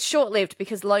 But it's short-lived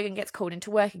because Logan gets called into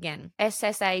work again.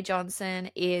 SSA Johnson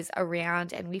is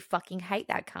around and we fucking hate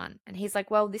that cunt. And he's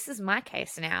like, well, this is my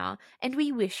case now. And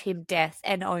we wish him death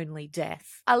and only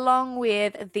death. Along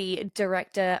with the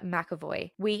director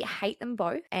McAvoy. We hate them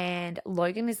both and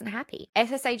Logan isn't happy.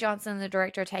 SSA Johnson, the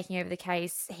director, taking over the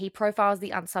case, he profiles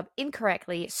the unsub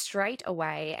incorrectly straight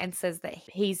away and says that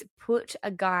he's put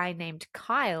a guy named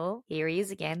Kyle, here he is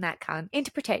again, that cunt,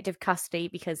 into protective custody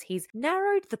because he's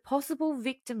narrowed the possible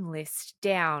victim list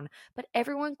down, but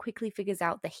everyone quickly figures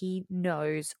out that he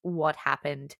knows what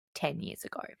happened 10 years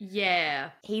ago. Yeah.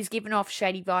 He's given off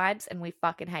shady vibes and we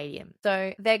fucking hate him.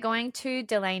 So they're going to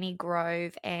Delaney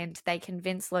Grove and they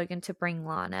convince Logan to bring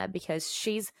Lana because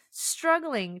she's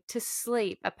struggling to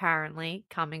sleep, apparently,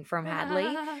 coming from Hadley.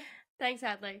 Thanks,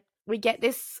 Hadley. We get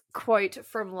this quote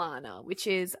from Lana, which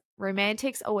is,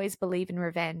 romantics always believe in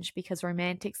revenge because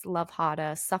romantics love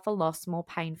harder, suffer loss more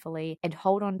painfully, and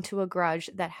hold on to a grudge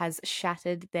that has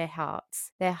shattered their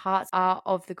hearts. Their hearts are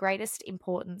of the greatest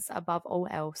importance above all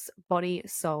else, body,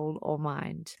 soul, or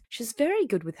mind. She's very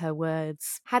good with her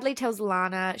words. Hadley tells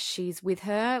Lana she's with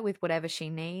her with whatever she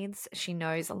needs. She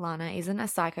knows Lana isn't a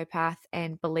psychopath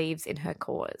and believes in her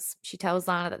cause. She tells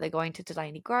Lana that they're going to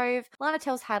Delaney Grove. Lana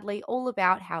tells Hadley all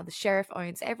about how the sheriff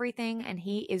owns everything and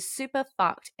he is super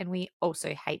fucked and we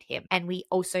also hate him. And we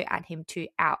also add him to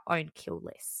our own kill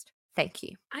list. Thank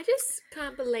you. I just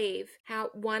can't believe how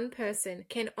one person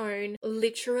can own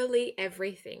literally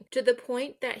everything to the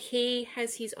point that he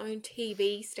has his own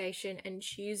TV station and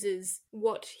chooses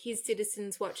what his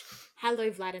citizens watch.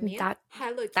 Hello, Vladimir.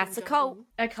 Hello, Kim that's a Jong-un. cult.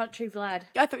 A country Vlad.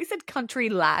 I thought you said country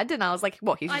lad, and I was like,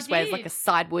 what? He just wears like a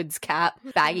sidewoods cap,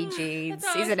 baggy jeans.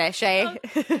 He's an Eshe.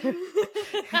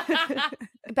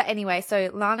 But anyway, so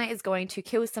Lana is going to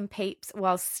kill some peeps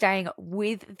while staying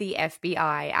with the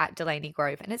FBI at Delaney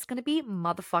Grove, and it's going to be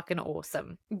motherfucking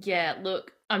awesome. Yeah,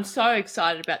 look, I'm so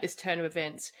excited about this turn of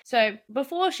events. So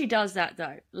before she does that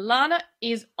though, Lana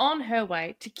is on her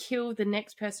way to kill the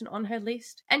next person on her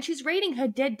list, and she's reading her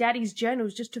dead daddy's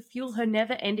journals just to fuel her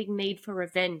never-ending need for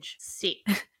revenge. Sick.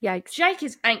 Yikes. Jake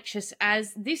is anxious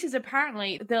as this is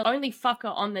apparently the only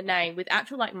fucker on the name with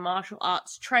actual martial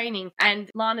arts training,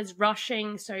 and Lana's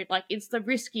rushing, so it's the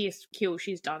riskiest kill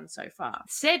she's done so far.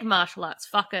 Said martial arts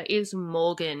fucker is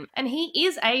Morgan, and he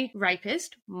is a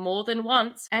rapist more than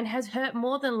once and has hurt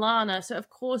more than Lana, so of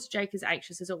course Jake is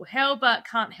anxious as all hell, but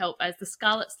can't help as the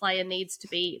Scarlet Slayer needs to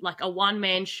be a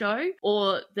one-man show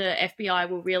or the FBI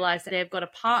will realize that they've got a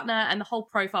partner and the whole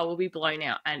profile will be blown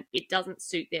out and it doesn't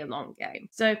suit their long game.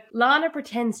 So Lana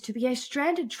pretends to be a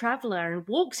stranded traveler and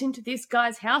walks into this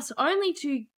guy's house only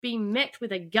to be met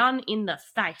with a gun in the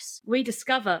face. We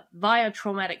discover via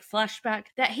traumatic flashback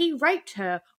that he raped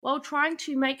her while trying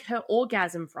to make her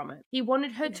orgasm from it. He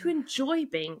wanted her to enjoy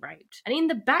being raped. And in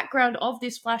the background of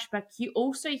this flashback, you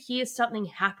also hear something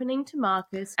happening to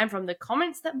Marcus. And from the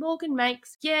comments that Morgan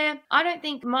makes, yeah, I don't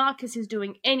think Marcus is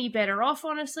doing any better off,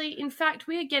 honestly. In fact,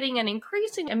 we are getting an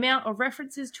increasing amount of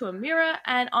references to a mirror,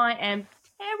 and I am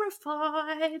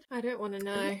terrified. I don't want to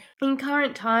know. In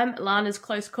current time, Lana's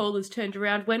close call is turned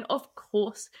around when, of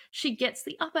course, she gets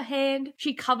the upper hand.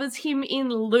 She covers him in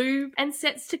lube and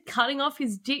sets to cutting off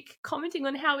his dick, commenting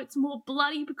on how it's more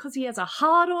bloody because he has a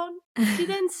hard-on. She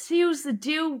then seals the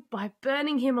deal by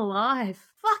burning him alive.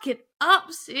 Fuck it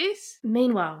up, sis.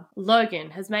 Meanwhile, Logan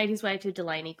has made his way to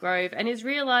Delaney Grove and is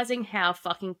realizing how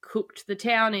fucking cooked the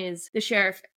town is. The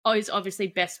sheriff is obviously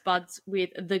best buds with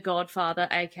the Godfather,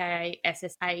 aka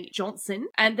SSA Johnson,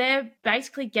 and they're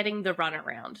basically getting the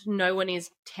runaround. No one in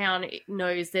town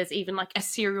knows there's even a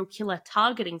serial killer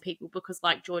targeting people because,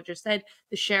 like Georgia said,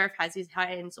 the sheriff has his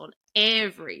hands on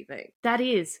everything. That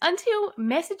is, until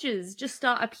messages just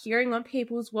start appearing on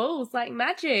people's walls like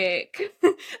magic.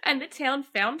 And the town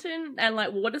fountain and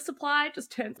water supply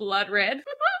just turns blood red.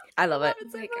 I love it.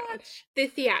 So Oh my God. much. The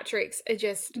theatrics are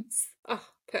just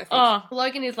Perfect. Oh,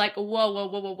 Logan is like,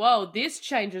 whoa, this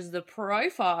changes the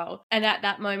profile. And at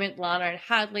that moment, Lana and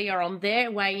Hadley are on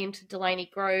their way into Delaney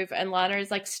Grove, and Lana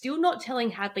is like still not telling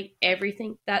Hadley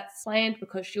everything that's planned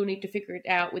because she'll need to figure it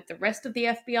out with the rest of the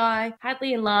FBI.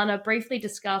 Hadley and Lana briefly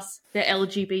discuss their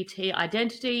LGBT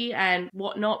identity and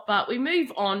whatnot, but we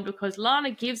move on because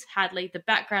Lana gives Hadley the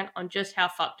background on just how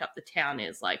fucked up the town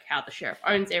is, like how the sheriff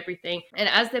owns everything. And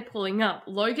as they're pulling up,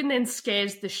 Logan then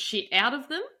scares the shit out of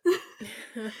them.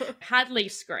 Hadley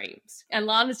screams and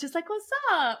Lana's just like, what's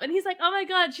up? And he's like, oh my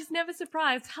god, she's never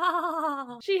surprised.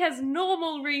 Ha! She has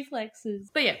normal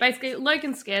reflexes. But yeah, basically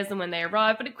Logan scares them when they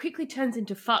arrive, but it quickly turns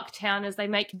into fuck town as they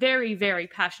make very, very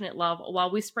passionate love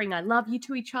while whispering I love you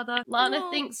to each other.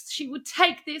 Lana thinks she would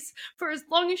take this for as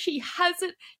long as she has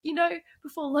it, you know,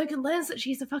 before Logan learns that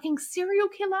she's a fucking serial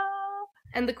killer.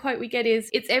 And the quote we get is,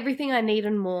 it's everything I need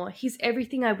and more. He's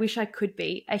everything I wish I could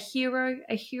be. A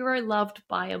hero loved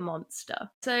by a monster.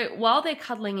 So while they're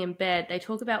cuddling in bed, they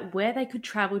talk about where they could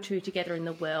travel to together in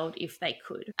the world if they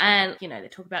could. And, you know, they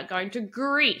talk about going to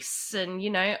Greece and, you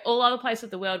know, all other places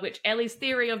of the world, which Ellie's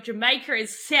theory of Jamaica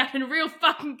is sounding real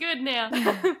fucking good now.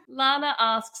 Lana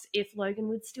asks if Logan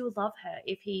would still love her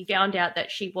if he found out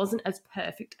that she wasn't as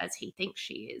perfect as he thinks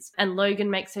she is. And Logan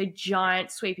makes a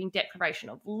giant sweeping declaration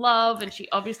of love, and she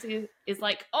obviously is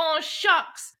like, oh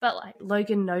shucks, but like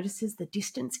Logan notices the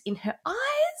distance in her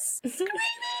eyes.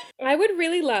 I would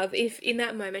really love if in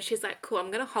that moment she's like, cool,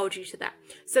 I'm gonna hold you to that.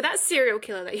 So that serial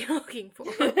killer that you're looking for.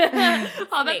 Oh,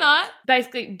 that's not.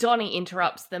 Basically, Donnie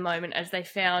interrupts the moment as they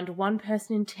found one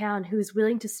person in town who is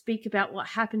willing to speak about what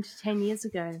happened 10 years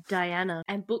ago, Diana.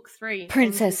 And book 3,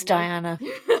 Princess Diana.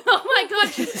 Oh my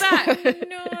god, she's back.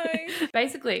 No.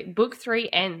 Basically, book 3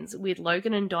 ends with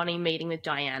Logan and Donnie meeting with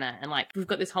Diana, and like we've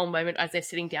got this whole moment as they're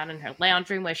sitting down in her lounge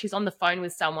room where she's on the phone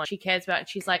with someone she cares about, and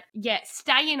she's like, yeah,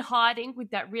 stay in hiding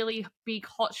with that really big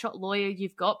hotshot lawyer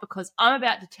you've got because I'm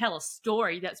about to tell a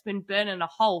story that's been burning a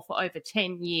hole for over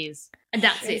 10 years. And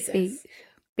that's it.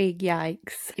 Big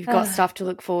yikes. You've got stuff to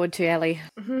look forward to, Ellie.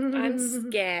 I'm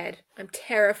scared. I'm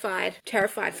terrified.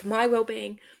 Terrified for my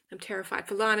well-being. I'm terrified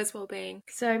for Lana's well-being.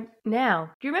 So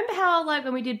now, do you remember how, like,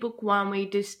 when we did book 1, we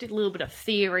just did a little bit of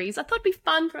theories? I thought it'd be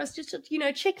fun for us just to, you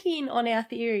know, check in on our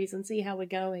theories and see how we're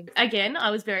going. Again, I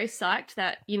was very psyched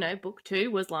that, you know, book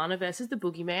 2 was Lana versus the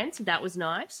boogeyman, so that was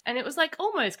nice. And it was, like,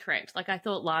 almost correct. Like, I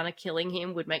thought Lana killing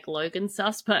him would make Logan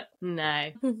sus, but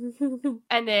no.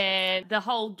 And then the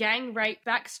whole gang rape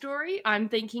backstory, I'm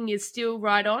thinking is still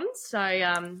right on. So,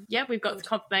 yeah, we've got the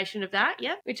confirmation of that,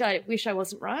 yeah, which I wish I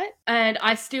wasn't right. And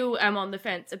I still am on the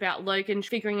fence about Logan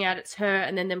figuring out it's her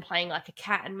and then them playing like a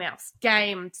cat and mouse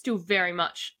game. Still very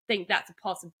much think that's a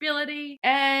possibility.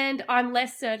 And I'm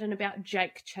less certain about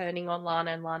Jake turning on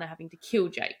Lana and Lana having to kill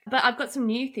Jake. But I've got some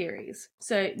new theories.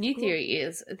 So new theory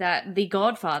is that the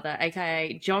Godfather,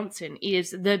 aka Johnson,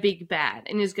 is the big bad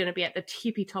and is going to be at the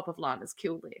tippy top of Lana's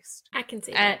kill list. I can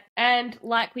see that. And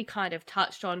like we kind of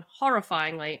touched on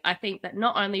horrifyingly, I think that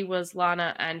not only was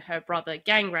Lana and her brother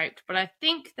gang raped, but I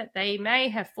think that they may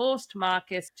have forced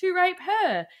Marcus to rape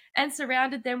her and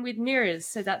surrounded them with mirrors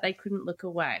so that they couldn't look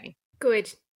away.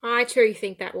 Good. I truly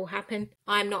think that will happen.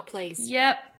 I'm not pleased.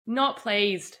 Yep. Not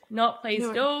pleased. Not pleased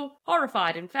at all.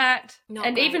 Horrified, in fact. Not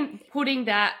great. Even putting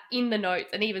that in the notes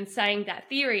and even saying that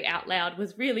theory out loud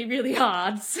was really, really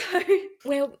hard. So,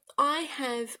 well, I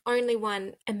have only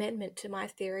one amendment to my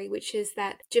theory, which is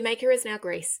that Jamaica is now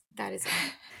Greece. That is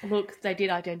all. Look, they did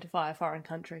identify a foreign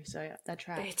country, so that's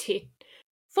right. They did.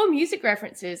 For music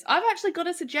references, I've actually got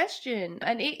a suggestion,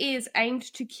 and it is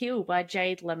Aimed to Kill by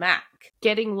Jade leMac.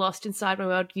 Getting lost inside my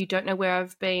world, you don't know where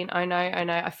I've been, oh no,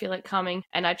 I feel it coming,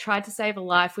 and I tried to save a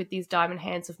life with these diamond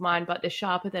hands of mine, but they're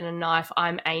sharper than a knife,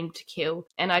 I'm aimed to kill.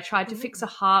 And I tried to fix a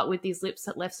heart with these lips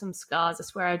that left some scars, I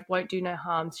swear I won't do no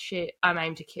harm, shit, I'm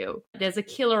aimed to kill. There's a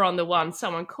killer on the one,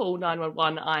 someone call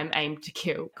 911, I'm aimed to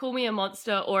kill. Call me a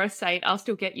monster or a saint, I'll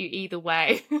still get you either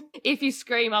way. If you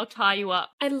scream, I'll tie you up.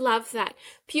 I love that.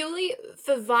 Purely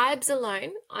for vibes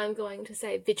alone, I'm going to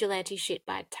say Vigilante Shit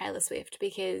by Taylor Swift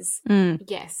because,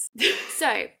 yes.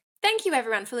 So, thank you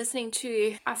everyone for listening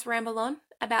to us ramble on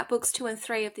about books 2 and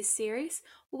 3 of this series.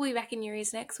 We'll be back in your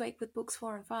ears next week with books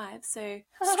 4 and 5. So,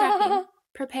 strap in,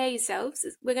 prepare yourselves.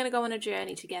 We're going to go on a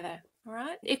journey together, all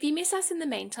right? If you miss us in the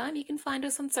meantime, you can find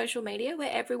us on social media. We're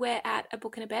everywhere at A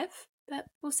Book and a Bev. But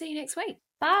we'll see you next week.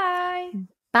 Bye!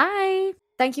 Bye!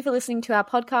 Thank you for listening to our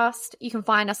podcast. You can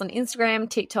find us on Instagram,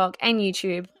 TikTok, and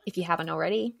YouTube, if you haven't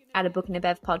already, at A Book and a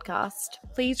Bev podcast.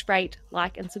 Please rate,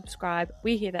 like, and subscribe.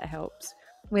 We hear that helps.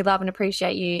 We love and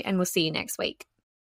appreciate you, and we'll see you next week.